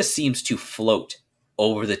 Like, he just seems to float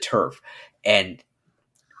over the turf. And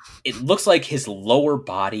it looks like his lower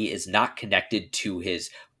body is not connected to his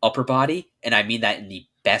upper body. And I mean that in the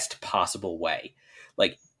best possible way.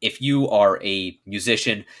 Like, if you are a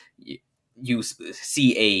musician, you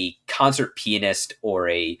see a concert pianist or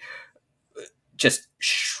a just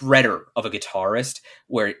shredder of a guitarist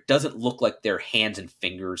where it doesn't look like their hands and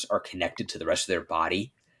fingers are connected to the rest of their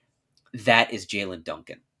body. That is Jalen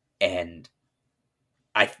Duncan. And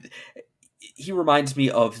he reminds me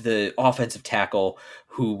of the offensive tackle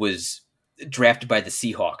who was drafted by the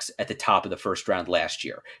Seahawks at the top of the first round last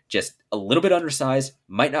year. Just a little bit undersized,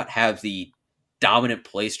 might not have the dominant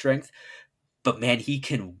play strength, but man, he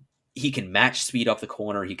can match speed off the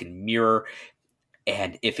corner. He can mirror.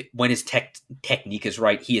 And when his technique is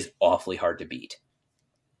right, he is awfully hard to beat.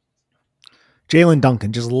 Jalen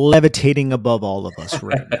Duncan just levitating above all of us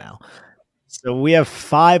right now. So we have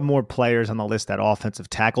 5 more players on the list at offensive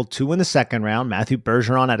tackle, 2 in the second round, Matthew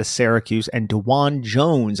Bergeron out of Syracuse and DeJuan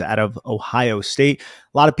Jones out of Ohio State.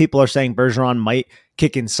 A lot of people are saying Bergeron might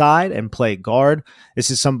kick inside and play guard. This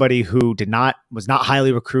is somebody who was not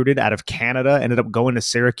highly recruited out of Canada, ended up going to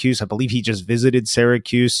Syracuse. I believe he just visited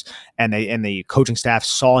Syracuse, and the coaching staff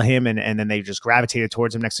saw him, and then they just gravitated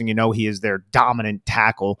towards him. Next thing you know, he is their dominant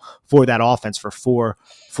tackle for that offense for 4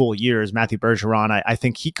 full years. Matthew Bergeron, I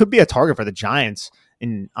think he could be a target for the Giants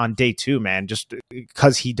on day 2, man, just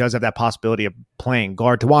because he does have that possibility of playing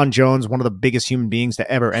guard. DeJuan Jones, one of the biggest human beings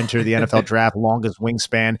to ever enter the NFL draft, longest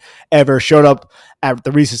wingspan ever, showed up at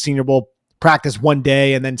the Reese's Senior Bowl, practice one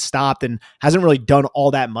day and then stopped and hasn't really done all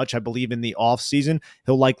that much, I believe, in the offseason.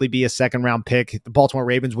 He'll likely be a second-round pick. The Baltimore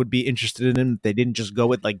Ravens would be interested in him. They didn't just go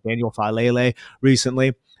with like Daniel Falele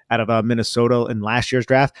recently out of Minnesota in last year's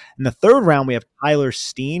draft. In the third round, we have Tyler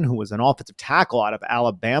Steen, who was an offensive tackle out of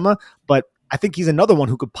Alabama, but I think he's another one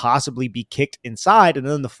who could possibly be kicked inside. And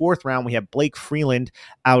then in the fourth round, we have Blake Freeland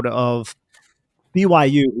out of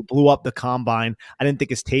BYU, who blew up the combine. I didn't think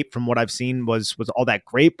his tape, from what I've seen, was all that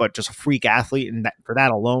great, but just a freak athlete. And for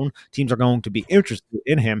that alone, teams are going to be interested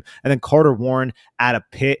in him. And then Carter Warren out of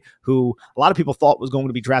Pitt, who a lot of people thought was going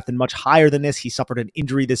to be drafted much higher than this. He suffered an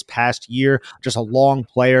injury this past year. Just a long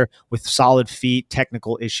player with solid feet,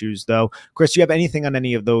 technical issues, though. Chris, do you have anything on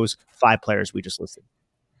any of those 5 players we just listed?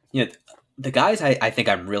 The guys I think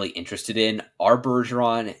I'm really interested in are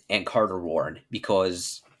Bergeron and Carter Warren,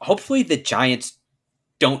 because hopefully the Giants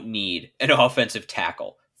don't need an offensive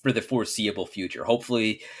tackle for the foreseeable future.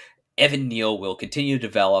 Hopefully Evan Neal will continue to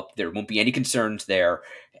develop. There won't be any concerns there,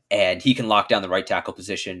 and he can lock down the right tackle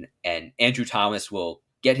position, and Andrew Thomas will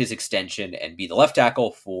get his extension and be the left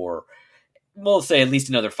tackle for, we'll say, at least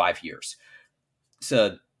another 5 years.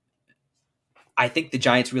 So I think the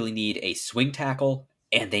Giants really need a swing tackle,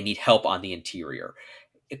 and they need help on the interior.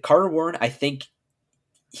 Carter Warren, I think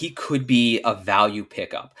he could be a value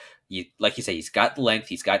pickup. Like you say, he's got length,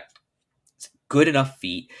 he's got good enough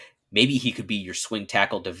feet. Maybe he could be your swing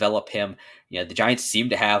tackle, develop him. The Giants seem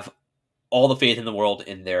to have all the faith in the world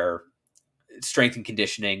in their strength and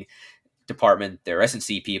conditioning department, their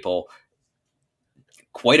S&C people.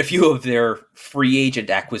 Quite a few of their free agent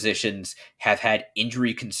acquisitions have had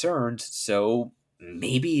injury concerns, so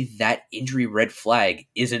maybe that injury red flag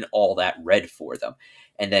isn't all that red for them.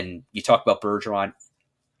 And then you talk about Bergeron.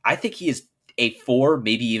 I think he is a 4,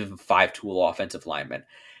 maybe even 5-tool offensive lineman.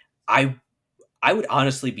 I would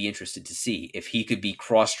honestly be interested to see if he could be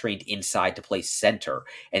cross-trained inside to play center,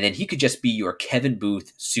 and then he could just be your Kevin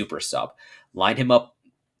Booth super sub. Line him up,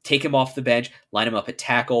 take him off the bench, line him up at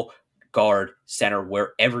tackle, guard, center,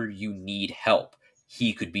 wherever you need help.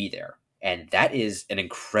 He could be there. And that is an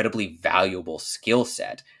incredibly valuable skill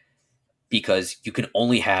set, because you can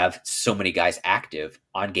only have so many guys active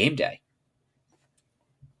on game day.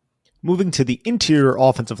 Moving to the interior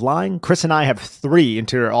offensive line, Chris and I have 3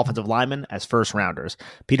 interior offensive linemen as first rounders.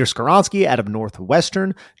 Peter Skoronsky out of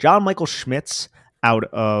Northwestern, John Michael Schmitz out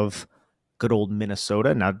of good old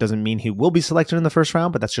Minnesota. Now, it doesn't mean he will be selected in the first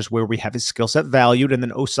round, but that's just where we have his skill set valued. And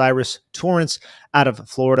then O'Cyrus Torrence out of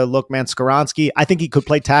Florida. Look, man, Skoronski, I think he could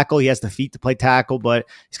play tackle. He has the feet to play tackle, but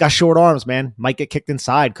he's got short arms, man. Might get kicked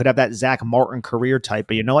inside. Could have that Zach Martin career type,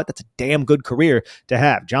 but you know what? That's a damn good career to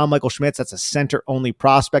have. John Michael Schmitz, that's a center-only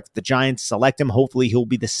prospect. If the Giants select him, hopefully he'll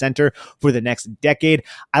be the center for the next decade.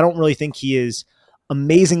 I don't really think he is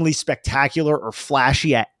amazingly spectacular or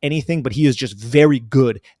flashy at anything, but he is just very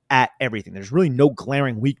good at everything. There's really no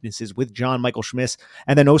glaring weaknesses with John Michael Schmitz.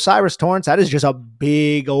 And then O'Cyrus Torrence, that is just a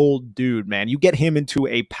big old dude, man. You get him into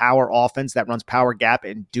a power offense that runs power gap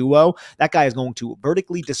and duo, that guy is going to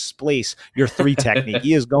vertically displace your 3 technique.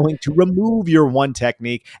 He is going to remove your 1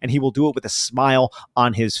 technique, and he will do it with a smile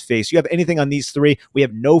on his face. You have anything on these 3? We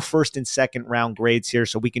have no first and second round grades here,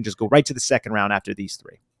 so we can just go right to the second round after these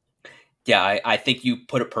 3. Yeah, I think you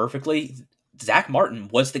put it perfectly. Zach Martin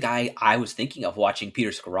was the guy I was thinking of watching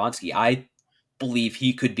Peter Skoronski. I believe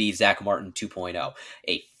he could be Zach Martin 2.0.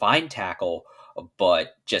 A fine tackle,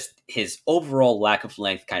 but just his overall lack of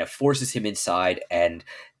length kind of forces him inside, and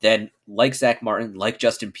then, like Zach Martin, like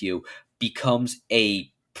Justin Pugh, becomes a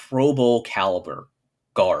Pro Bowl caliber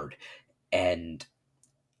guard. And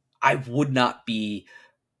I would not be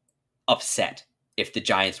upset if the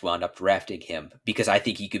Giants wound up drafting him, because I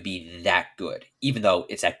think he could be that good, even though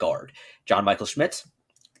it's at guard. John Michael Schmitz,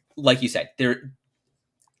 like you said,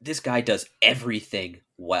 this guy does everything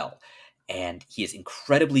well, and he is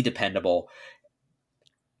incredibly dependable.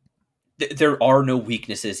 There are no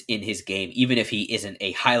weaknesses in his game, even if he isn't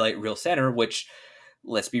a highlight reel center, which,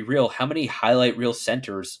 let's be real, how many highlight reel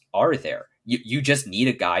centers are there? You just need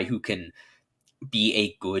a guy who can be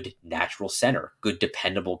a good natural center, good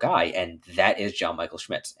dependable guy, and that is John Michael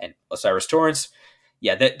Schmitz. And O'Cyrus Torrence,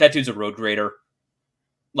 yeah, that dude's a road grader.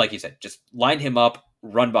 Like you said, just line him up,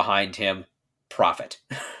 run behind him, profit.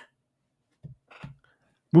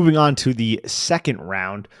 Moving on to the second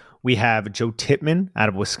round, we have Joe Tippmann out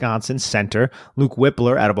of Wisconsin, center, Luke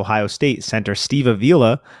Whippler out of Ohio State, center, Steve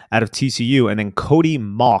Avila out of TCU, and then Cody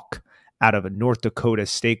Mauch out of North Dakota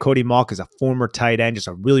State. Cody Mauch is a former tight end, just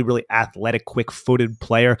a really, really athletic, quick-footed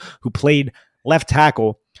player who played left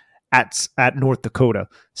tackle at North Dakota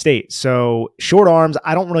State. So short arms,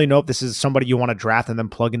 I don't really know if this is somebody you want to draft and then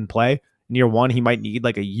plug and play. In year 1, he might need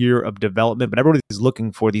like a year of development, but everybody's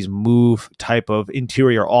looking for these move type of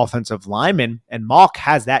interior offensive linemen, and Mauch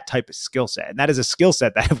has that type of skill set. And that is a skill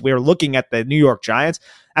set that, if we're looking at the New York Giants,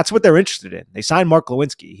 that's what they're interested in. They signed Mark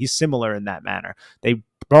Lewinsky. He's similar in that manner. They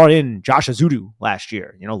brought in Josh Azudu last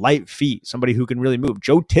year, light feet, somebody who can really move.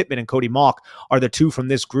 Joe Tippmann and Cody Mauch are the 2 from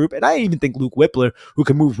this group. And I even think Luke Whippler, who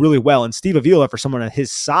can move really well, and Steve Avila, for someone of his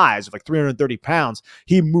size of like 330 pounds,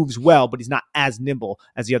 he moves well, but he's not as nimble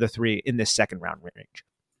as the other 3 in this second round range.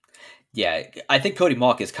 Yeah, I think Cody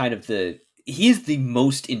Mauch is kind of he's the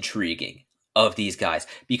most intriguing of these guys,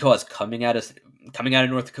 because coming out of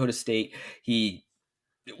North Dakota State, he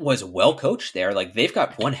was well coached there. Like, they've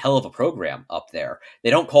got one hell of a program up there.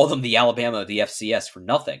 They don't call them the Alabama of the FCS for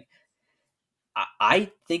nothing.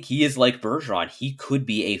 I think he is like Bergeron. He could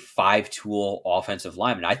be a 5-tool offensive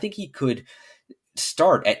lineman. I think he could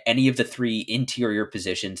start at any of the 3 interior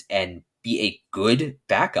positions and be a good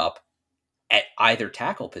backup at either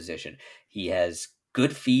tackle position. He has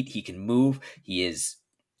good feet. He can move. He is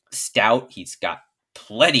stout. He's got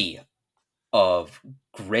plenty of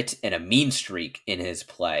grit and a mean streak in his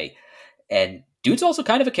play. And dude's also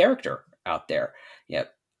kind of a character out there. Yeah,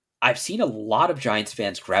 I've seen a lot of Giants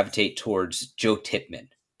fans gravitate towards Joe Tippmann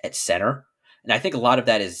at center. And I think a lot of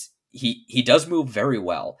that is he does move very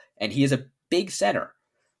well, and he is a big center.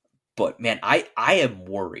 But man, I am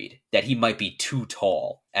worried that he might be too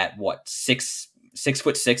tall at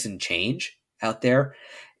 6'6" and change out there.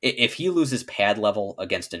 If he loses pad level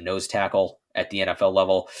against a nose tackle at the NFL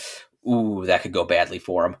level, ooh, that could go badly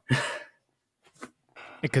for him.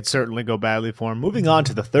 It could certainly go badly for him. Moving on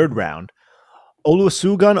to the third round,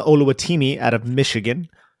 Oluwasegun Oluwatimi out of Michigan,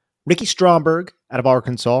 Ricky Stromberg out of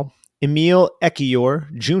Arkansas, Emil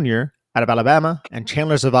Ekiyor Jr. out of Alabama, and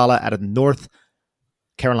Chandler Zavala out of North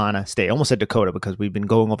Carolina State. I almost said Dakota because we've been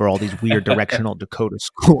going over all these weird directional Dakota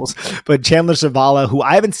schools. But Chandler Zavala, who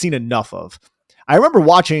I haven't seen enough of. I remember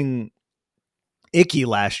watching Icky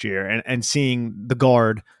last year and seeing the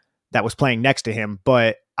guard that was playing next to him,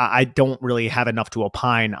 but I don't really have enough to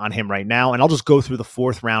opine on him right now. And I'll just go through the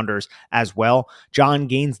 4th rounders as well. John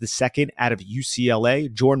Gaines II out of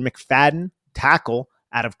UCLA, Jordan McFadden, tackle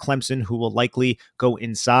out of Clemson, who will likely go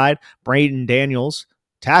inside, Braden Daniels,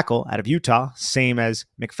 tackle out of Utah, same as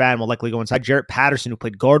McFadden, will likely go inside. Jarrett Patterson, who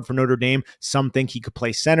played guard for Notre Dame, some think he could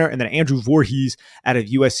play center. And then Andrew Voorhees out of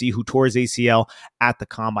USC, who tore his ACL at the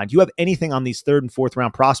Combine. Do you have anything on these 3rd and 4th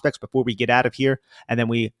round prospects before we get out of here? And then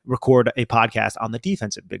we record a podcast on the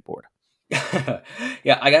defensive big board.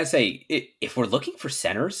 Yeah, I got to say, if we're looking for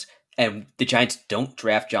centers and the Giants don't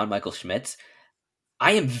draft John Michael Schmitz,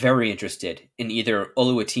 I am very interested in either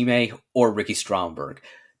Oluwatime or Ricky Stromberg.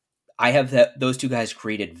 I have those two guys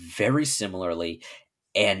graded very similarly,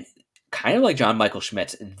 and kind of like John Michael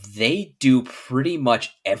Schmitz, they do pretty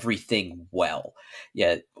much everything well.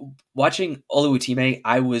 Yeah, watching Oluwatime,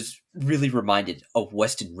 I was really reminded of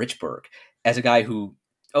Weston Richburg as a guy who,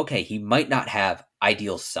 okay, he might not have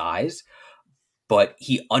ideal size, but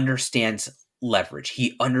he understands leverage.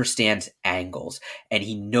 He understands angles, and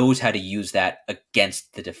he knows how to use that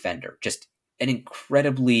against the defender. Just an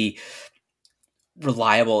incredibly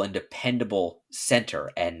reliable and dependable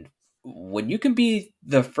center. And when you can be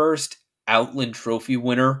the first Outland Trophy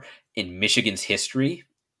winner in Michigan's history,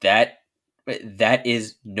 that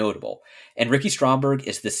is notable. And Ricky Stromberg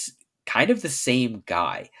is this kind of the same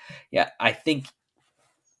guy. Yeah, I think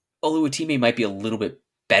Oluwatime might be a little bit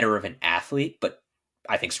better of an athlete, but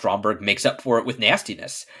I think Stromberg makes up for it with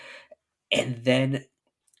nastiness. And then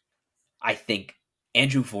I think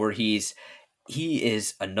Andrew Voorhees, he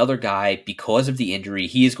is another guy, because of the injury,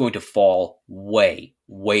 he is going to fall way,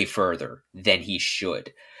 way further than he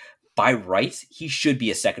should. By rights, he should be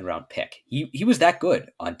a 2nd round pick. He was that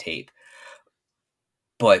good on tape.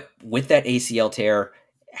 But with that ACL tear,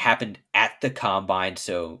 happened at the Combine,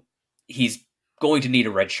 so he's going to need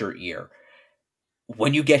a redshirt year.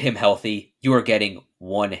 When you get him healthy, you are getting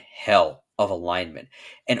one hell of a lineman.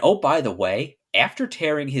 And oh, by the way, after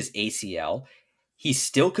tearing his ACL, he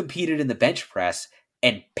still competed in the bench press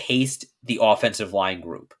and paced the offensive line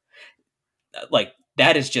group. Like,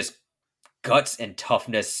 that is just guts and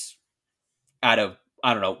toughness out of,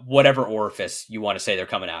 I don't know, whatever orifice you want to say they're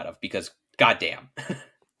coming out of, because goddamn.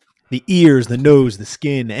 The ears, the nose, the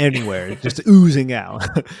skin, anywhere, just oozing out.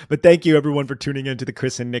 But thank you, everyone, for tuning in to the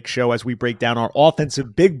Chris and Nick Show as we break down our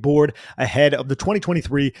offensive big board ahead of the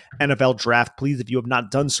 2023 NFL Draft. Please, if you have not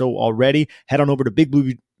done so already, head on over to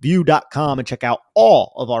bigblueview.com and check out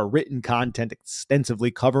all of our written content extensively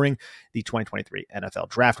covering the 2023 NFL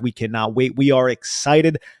Draft. We cannot wait. We are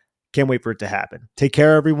excited. Can't wait for it to happen. Take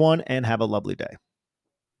care, everyone, and have a lovely day.